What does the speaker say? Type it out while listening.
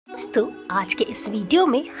दोस्तों, आज के इस वीडियो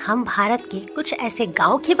में हम भारत के कुछ ऐसे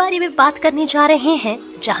गांव के बारे में बात करने जा रहे हैं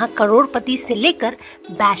जहां करोड़पति से लेकर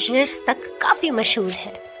बैचलर्स तक काफी मशहूर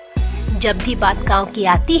है। जब भी बात गांव की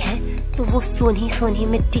आती है तो वो सोनी सोनी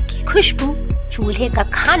मिट्टी की खुशबू, चूल्हे का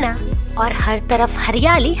खाना और हर तरफ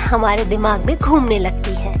हरियाली हमारे दिमाग में घूमने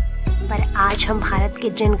लगती है। पर आज हम भारत के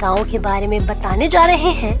जिन गांवों के बारे में बताने जा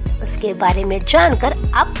रहे हैं उसके बारे में जानकर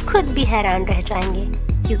आप खुद भी हैरान रह जाएंगे,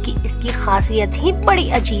 क्योंकि इसकी खासियत ही बड़ी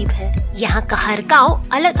अजीब है। यहाँ का हर गांव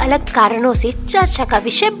अलग अलग कारणों से चर्चा का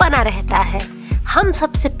विषय बना रहता है। हम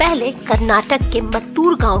सबसे पहले कर्नाटक के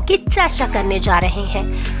मत्तूर गांव की चर्चा करने जा रहे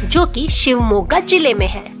हैं, जो कि शिवमोगा जिले में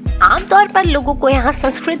है। आमतौर पर लोगों को यहाँ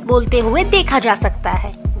संस्कृत बोलते हुए देखा जा सकता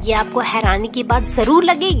है। ये आपको हैरानी की बात जरूर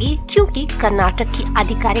लगेगी, क्योंकि कर्नाटक की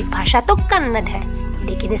आधिकारिक भाषा तो कन्नड़ है,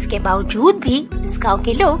 लेकिन इसके बावजूद भी इस गांव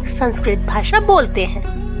के लोग संस्कृत भाषा बोलते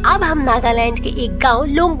हैं। अब हम नागालैंड के एक गांव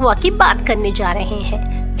लोंगवा की बात करने जा रहे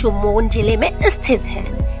हैं, जो मोन जिले में स्थित है।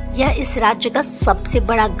 यह इस राज्य का सबसे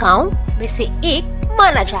बड़ा गांव में से एक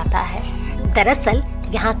माना जाता है। दरअसल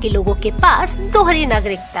यहाँ के लोगों के पास दोहरी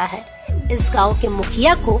नागरिकता है। इस गांव के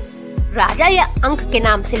मुखिया को राजा या अंक के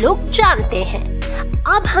नाम से लोग जानते हैं।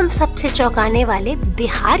 अब हम सबसे चौंकाने वाले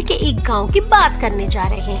बिहार के एक गांव की बात करने जा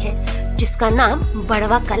रहे हैं, जिसका नाम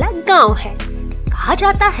बड़वा कला गांव है। कहा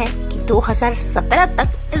जाता है कि 2017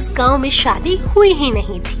 तक इस गांव में शादी हुई ही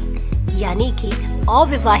नहीं थी, यानी कि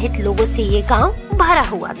अविवाहित लोगों से ये गांव भरा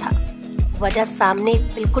हुआ था। वजह सामने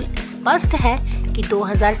बिल्कुल स्पष्ट है कि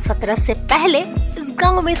 2017 से पहले इस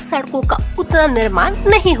गांव में सड़कों का उतना निर्माण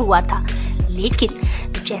नहीं हुआ था, लेकिन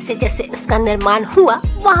जैसे जैसे इसका निर्माण हुआ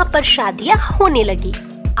वहाँ पर शादियाँ होने लगी।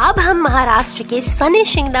 अब हम महाराष्ट्र के सनी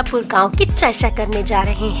शिंगणापुर गांव की चर्चा करने जा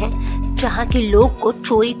रहे हैं, जहाँ के लोग को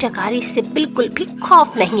चोरी चकारी से बिल्कुल भी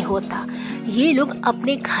खौफ नहीं होता। ये लोग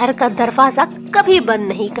अपने घर का दरवाजा कभी बंद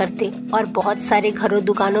नहीं करते और बहुत सारे घरों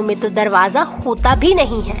दुकानों में तो दरवाजा होता भी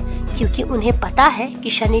नहीं है, क्योंकि उन्हें पता है कि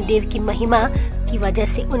शनिदेव की महिमा की वजह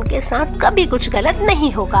से उनके साथ कभी कुछ गलत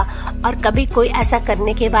नहीं होगा, और कभी कोई ऐसा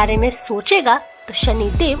करने के बारे में सोचेगा तो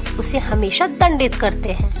शनिदेव उसे हमेशा दंडित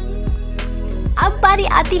करते हैं। अब बारी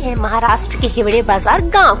आती है महाराष्ट्र के हिवड़े बाजार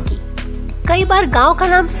गांव की। कई बार गांव का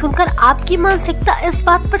नाम सुनकर आपकी मानसिकता इस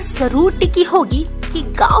बात पर जरूर टिकी होगी कि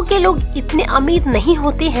गांव के लोग इतने अमीर नहीं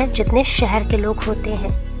होते हैं जितने शहर के लोग होते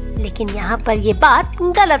हैं, लेकिन यहाँ पर ये बात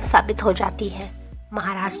गलत साबित हो जाती है।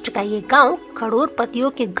 महाराष्ट्र का ये गांव करोड़पतियों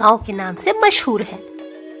के गांव के नाम से मशहूर है,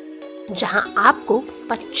 जहां आपको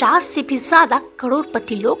 50 से भी ज्यादा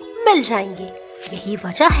करोड़पति लोग मिल जाएंगे। यही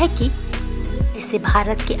वजह है कि इसे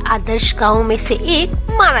भारत के आदर्श गांवों में से एक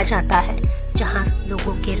माना जाता है, जहां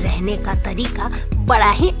लोगों के रहने का तरीका बड़ा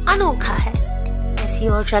ही अनोखा है। ऐसी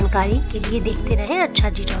और जानकारी के लिए देखते रहें अच्छा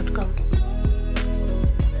जी.com।